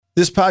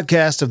This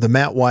podcast of the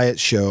Matt Wyatt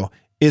Show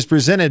is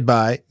presented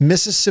by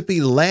Mississippi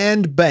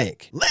Land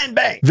Bank. Land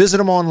Bank. Visit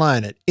them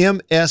online at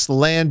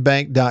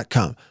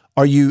mslandbank.com.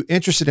 Are you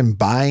interested in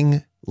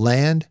buying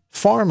land,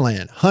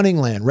 farmland, hunting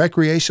land,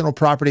 recreational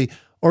property,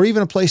 or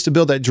even a place to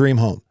build that dream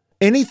home?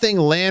 Anything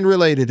land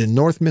related in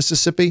North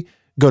Mississippi,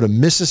 go to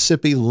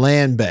Mississippi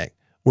Land Bank,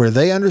 where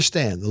they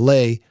understand the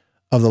lay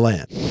of the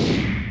land.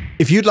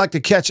 If you'd like to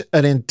catch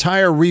an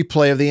entire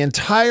replay of the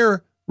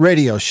entire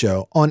radio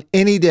show on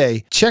any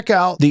day, check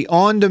out the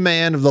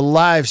on-demand of the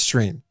live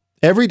stream.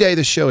 Every day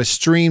the show is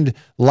streamed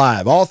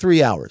live, all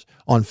 3 hours,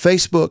 on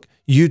Facebook,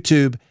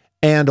 YouTube,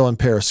 and on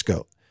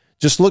Periscope.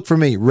 Just look for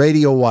me,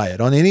 Radio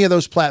Wyatt, on any of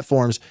those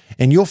platforms,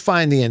 and you'll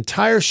find the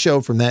entire show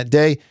from that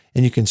day,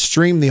 and you can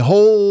stream the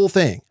whole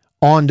thing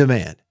on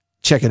demand.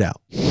 Check it out.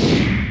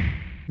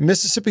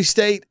 Mississippi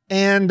State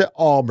and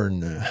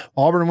Auburn.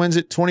 Auburn wins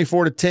it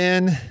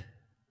 24-10,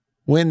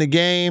 win the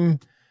game,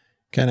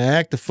 kind of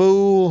act the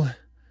fool.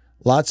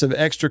 Lots of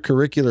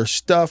extracurricular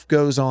stuff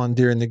goes on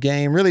during the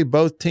game. Really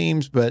both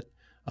teams, but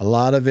a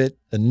lot of it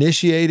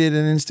initiated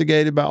and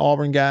instigated by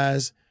Auburn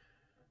guys.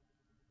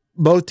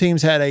 Both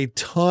teams had a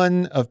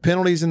ton of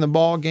penalties in the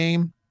ball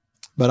game.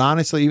 But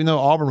honestly, even though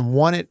Auburn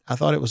won it, I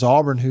thought it was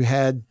Auburn who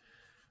had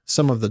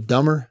some of the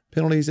dumber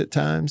penalties at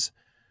times.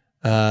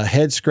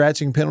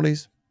 Head-scratching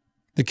penalties.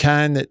 The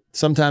kind that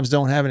sometimes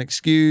don't have an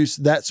excuse,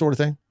 that sort of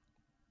thing.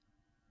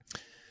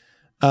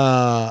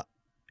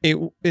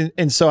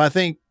 And so I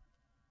think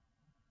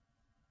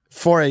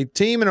for a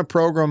team and a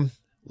program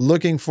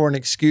looking for an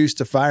excuse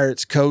to fire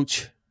its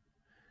coach,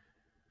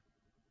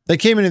 they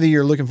came into the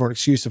year looking for an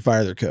excuse to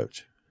fire their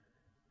coach.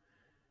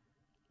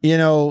 You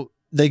know,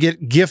 they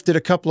get gifted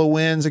a couple of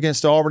wins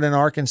against Auburn and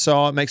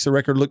Arkansas. It makes the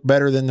record look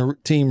better than the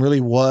team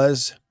really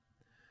was.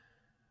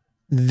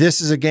 This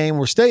is a game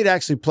where State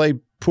actually played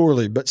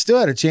poorly, but still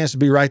had a chance to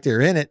be right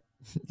there in it.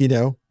 You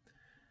know,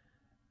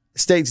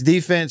 State's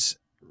defense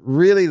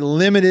really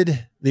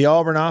limited the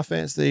Auburn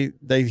offense. They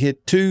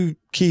hit 2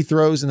 key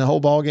throws in the whole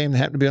ball game that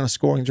happened to be on a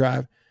scoring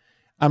drive.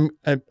 I'm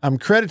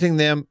crediting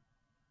them,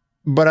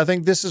 but I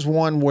think this is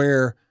one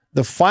where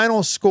the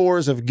final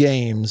scores of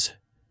games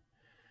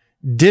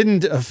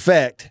didn't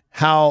affect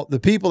how the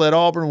people at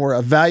Auburn were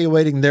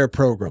evaluating their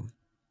program.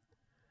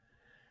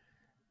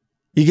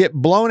 You get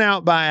blown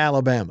out by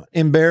Alabama,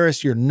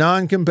 embarrassed, you're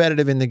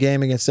non-competitive in the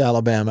game against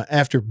Alabama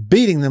after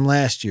beating them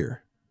last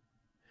year.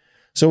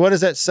 So what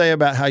does that say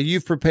about how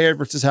you've prepared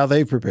versus how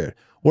they've prepared?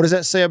 What does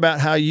that say about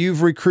how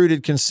you've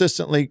recruited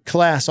consistently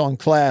class on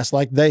class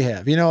like they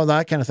have? You know,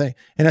 that kind of thing.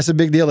 And that's a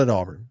big deal at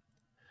Auburn.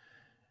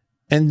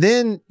 And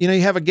then, you know,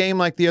 you have a game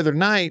like the other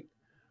night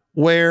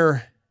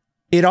where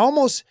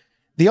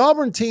the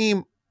Auburn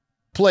team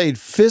played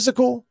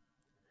physical.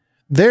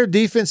 Their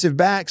defensive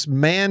backs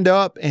manned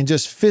up and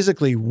just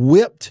physically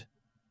whipped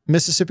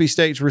Mississippi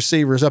State's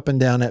receivers up and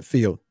down that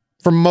field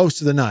for most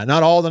of the night.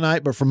 Not all the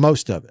night, but for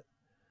most of it.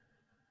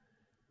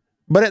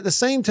 But at the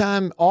same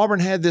time, Auburn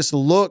had this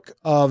look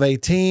of a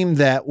team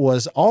that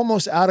was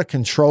almost out of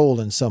control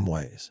in some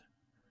ways.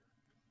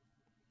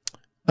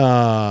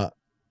 After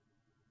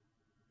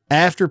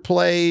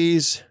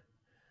plays,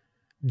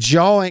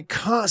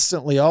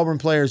 constantly Auburn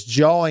players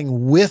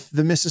jawing with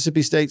the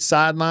Mississippi State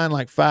sideline,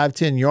 like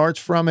 5-10 yards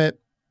from it.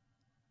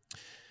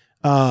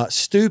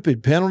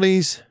 Stupid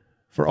penalties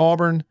for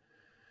Auburn.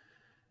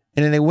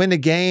 And then they win the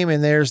game,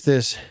 and there's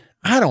this,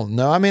 I don't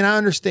know. I mean, I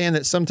understand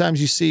that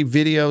sometimes you see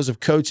videos of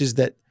coaches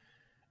that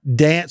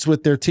dance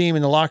with their team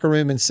in the locker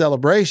room in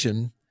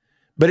celebration,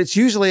 but it's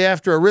usually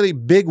after a really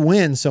big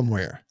win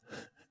somewhere.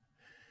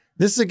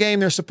 This is a game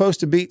they're supposed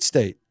to beat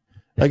State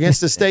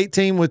against a State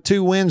team with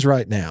 2 wins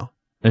right now.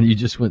 And you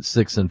just went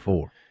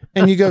 6-4.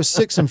 And you go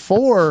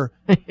 6-4,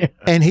 yeah.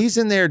 And he's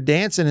in there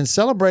dancing and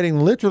celebrating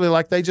literally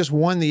like they just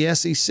won the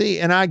SEC.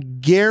 And I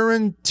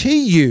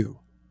guarantee you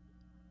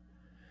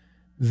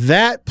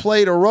that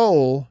played a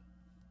role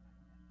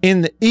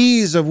in the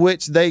ease of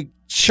which they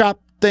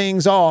chopped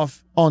things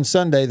off on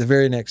Sunday the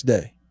very next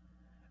day.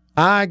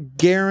 I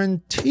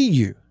guarantee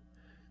you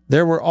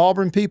there were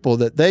Auburn people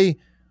that they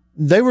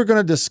were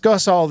going to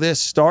discuss all this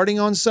starting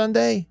on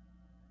Sunday.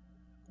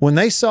 When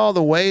they saw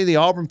the way the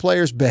Auburn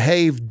players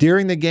behaved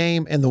during the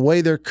game and the way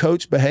their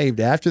coach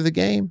behaved after the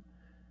game,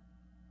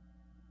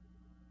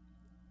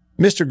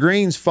 Mr.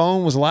 Green's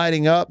phone was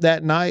lighting up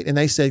that night, and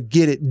they said,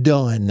 "Get it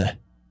done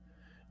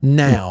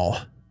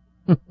now."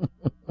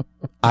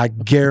 I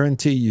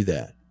guarantee you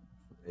that.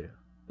 Yeah.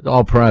 It's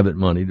all private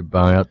money to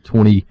buy out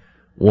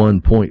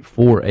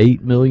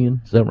 $21.48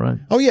 million. Is that right?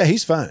 Oh, yeah,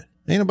 he's fine.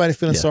 Ain't nobody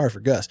feeling sorry for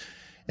Gus.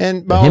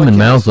 And him and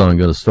Malzahn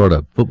going to start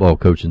a football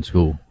coaching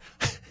school.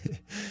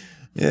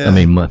 Yeah, I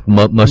mean,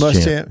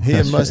 Muschamp. He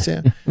and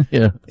Muschamp.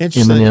 Yeah,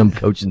 M&M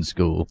coaching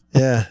school.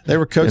 Yeah, they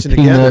were coaching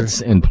Peanuts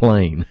together. and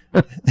Plain.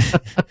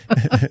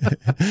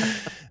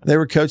 They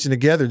were coaching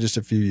together just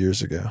a few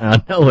years ago.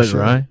 I know it,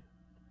 right?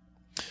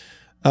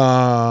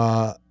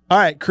 All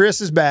right,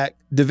 Chris is back.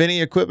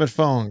 Davini Equipment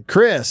phone.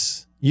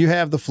 Chris, you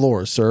have the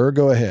floor, sir.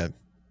 Go ahead.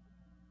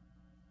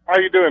 How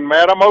you doing,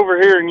 Matt? I'm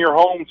over here in your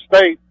home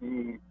state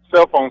in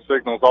cell phone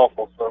signal is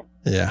awful. So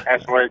yeah,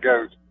 that's the way it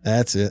goes.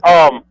 That's it.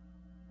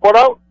 What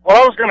I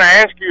was going to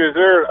ask you, is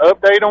there an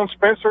update on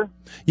Spencer?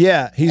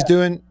 Yeah, he's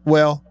doing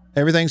well.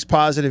 Everything's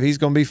positive. He's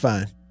going to be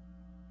fine.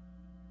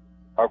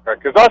 Okay,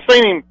 because I've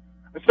seen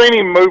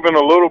him moving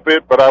a little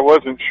bit, but I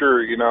wasn't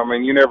sure. You know, I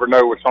mean, you never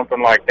know with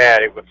something like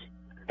that. It was,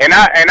 and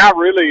I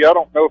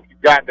don't know if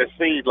you've gotten to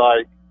see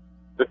like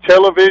the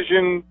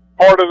television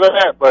part of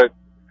that, but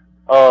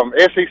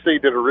SEC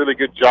did a really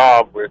good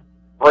job with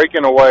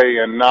breaking away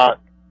and not,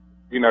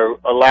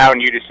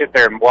 allowing you to sit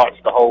there and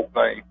watch the whole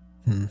thing.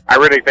 I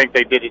really think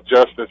they did it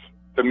justice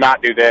to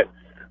not do that.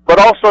 But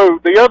also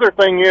the other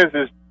thing is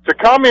to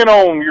comment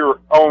on your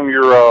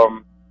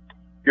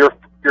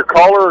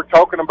caller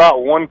talking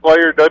about one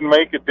player doesn't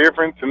make a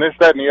difference and this,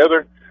 that, and the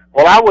other.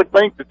 Well, I would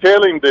think to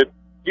tell him that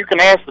you can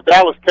ask the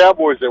Dallas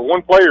Cowboys that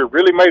one player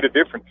really made a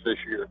difference this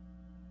year,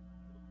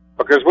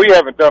 because we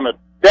haven't done a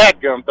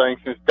dadgum thing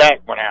since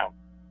Dak went out.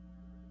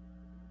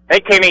 They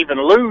can't even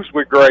lose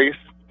with grace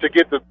to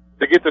get the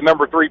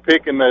number 3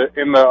 pick in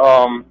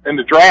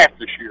the draft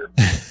this year.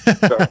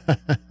 So,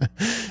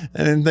 I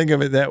didn't think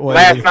of it that way.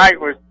 Last night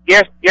was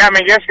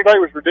yesterday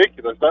was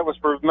ridiculous. That was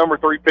for the number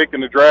 3 pick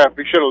in the draft.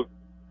 They should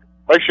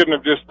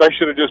have just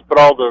put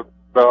all the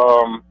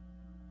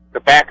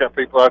backup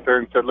people out there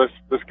and said let's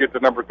get the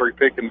number 3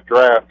 pick in the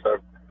draft. So,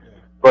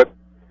 but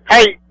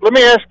hey, let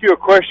me ask you a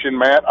question,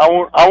 Matt. I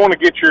want to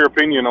get your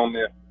opinion on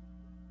this.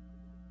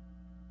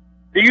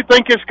 Do you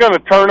think it's going to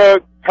turn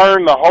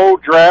the whole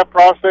draft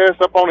process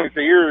up on its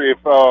ear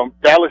if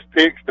Dallas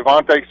picks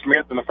Devontae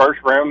Smith in the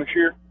first round this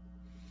year?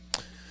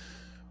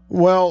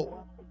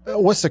 Well,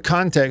 what's the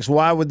context?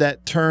 Why would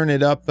that turn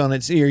it up on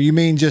its ear? You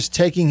mean just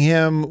taking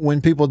him when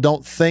people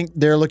don't think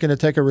they're looking to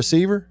take a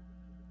receiver?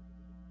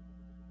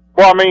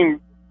 Well, I mean,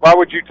 why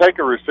would you take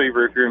a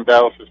receiver if you're in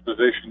Dallas's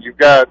position? You've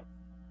got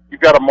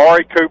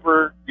Amari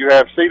Cooper, you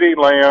have CeeDee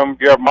Lamb,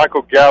 you have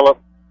Michael Gallup.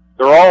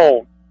 They're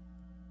all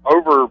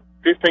over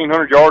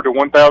 1,500 yards to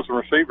 1,000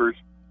 receivers.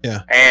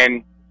 Yeah.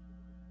 And,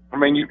 I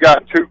mean, you've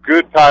got 2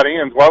 good tight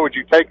ends. Why would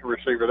you take a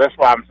receiver? That's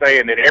why I'm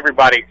saying that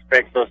everybody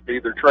expects us to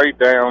either trade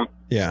down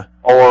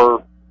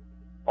or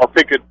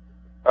pick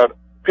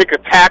a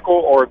tackle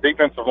or a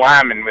defensive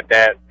lineman with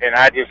that, and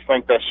I just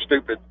think that's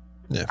stupid.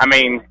 Yeah. I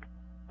mean,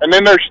 and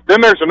then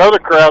there's another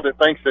crowd that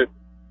thinks that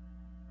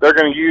they're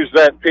going to use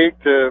that pick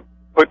to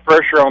put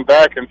pressure on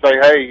Dak and say,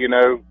 hey, you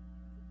can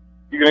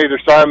either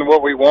sign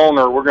what we want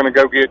or we're going to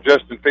go get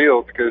Justin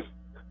Fields, because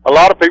a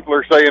lot of people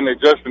are saying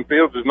that Justin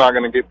Fields is not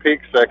going to get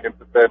picked second,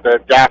 but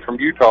that guy from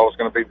Utah is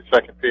going to be the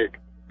second pick.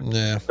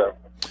 Yeah. So.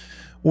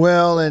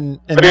 Well, and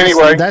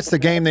anyway, that's the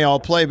game they all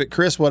play. But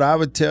Chris, what I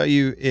would tell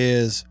you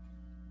is,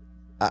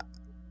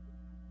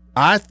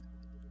 I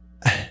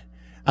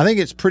think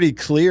it's pretty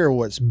clear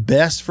what's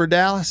best for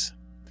Dallas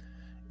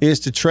is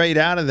to trade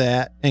out of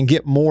that and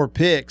get more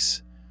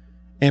picks,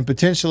 and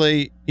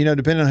potentially,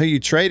 depending on who you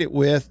trade it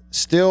with,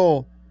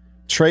 still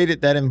trade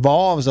it that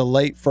involves a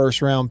late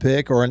first-round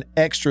pick or an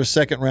extra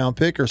second-round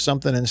pick or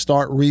something, and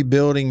start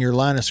rebuilding your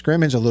line of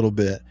scrimmage a little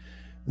bit.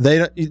 They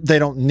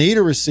don't need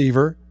a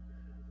receiver.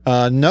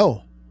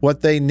 No.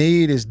 What they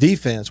need is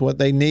defense. What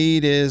they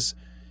need is,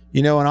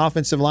 an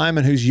offensive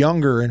lineman who's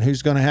younger and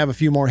who's going to have a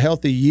few more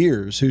healthy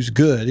years, who's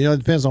good. It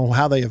depends on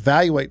how they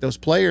evaluate those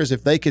players.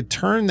 If they could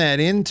turn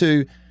that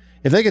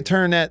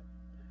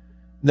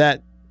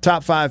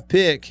top 5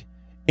 pick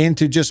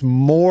into just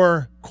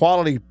more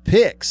quality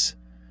picks,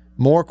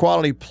 more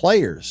quality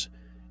players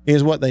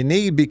is what they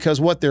need, because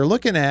what they're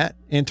looking at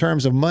in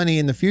terms of money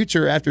in the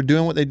future after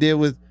doing what they did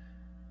with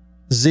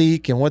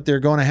Zeke and what they're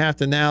going to have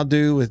to now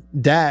do with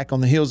Dak on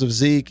the heels of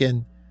Zeke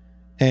and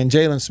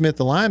Jalen Smith,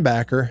 the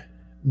linebacker,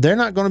 they're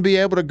not going to be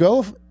able to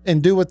go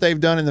and do what they've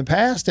done in the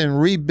past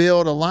and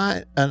rebuild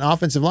an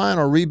offensive line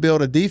or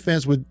rebuild a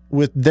defense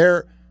with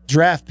their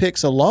draft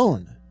picks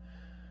alone.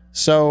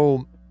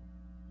 So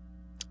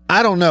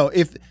I don't know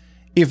if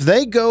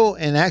they go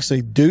and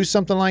actually do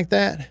something like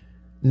that.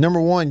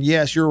 Number one,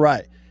 yes, you're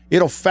right.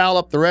 It'll foul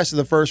up the rest of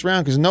the first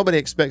round because nobody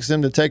expects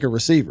them to take a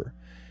receiver.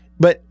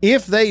 But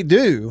if they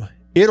do,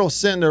 it'll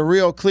send a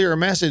real clear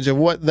message of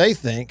what they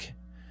think.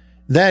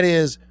 That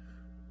is,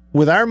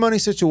 with our money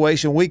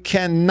situation, we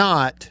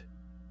cannot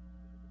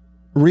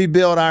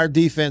rebuild our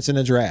defense in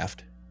the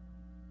draft.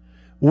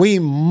 We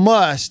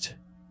must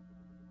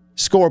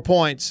score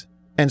points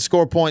and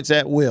score points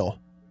at will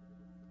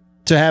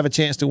to have a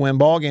chance to win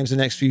ball games the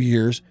next few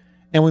years.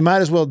 And we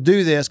might as well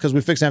do this because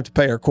we fix to have to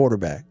pay our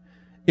quarterback.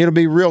 It'll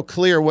be real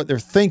clear what their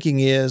thinking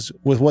is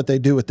with what they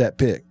do with that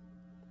pick.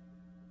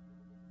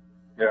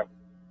 Yeah.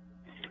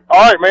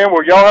 All right, man.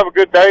 Well, y'all have a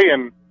good day,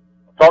 and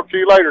I'll talk to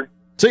you later.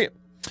 See you.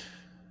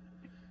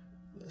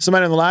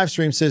 Somebody on the live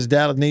stream says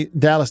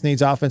Dallas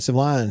needs offensive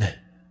line.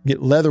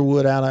 Get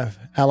Leatherwood out of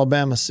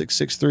Alabama,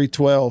 6'6",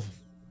 312.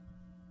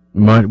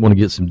 You might want to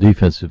get some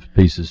defensive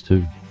pieces,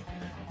 too.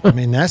 I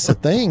mean, that's the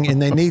thing,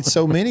 and they need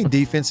so many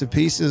defensive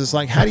pieces. It's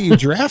like, how do you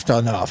draft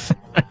enough?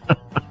 I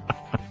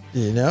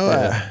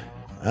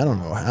don't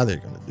know how they're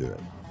going to do it.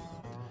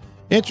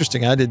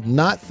 Interesting. I did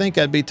not think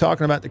I'd be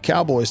talking about the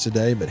Cowboys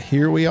today, but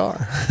here we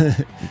are.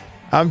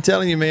 I'm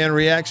telling you, man,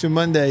 Reaction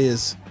Monday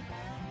is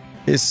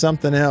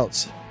something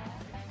else.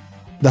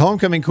 The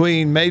homecoming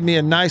queen made me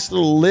a nice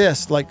little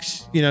list, like,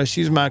 you know,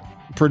 she's my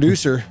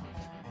producer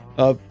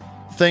of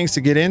things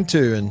to get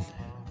into, and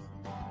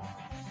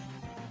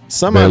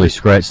some barely of it,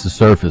 scratched the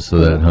surface of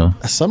that, huh?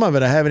 Some of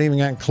it I haven't even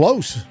gotten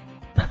close.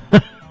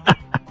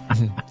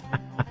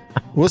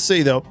 We'll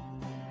see, though.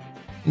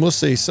 We'll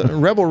see. So,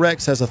 Rebel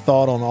Rex has a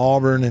thought on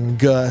Auburn and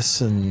Gus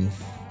and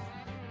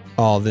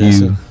all this.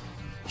 Hugh. And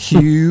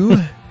Hugh.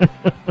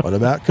 What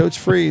about Coach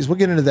Freeze? We'll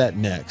get into that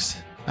next.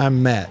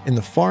 I'm Matt in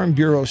the Farm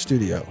Bureau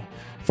studio.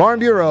 Farm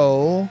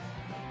Bureau,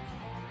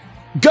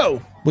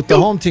 go with the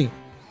home team.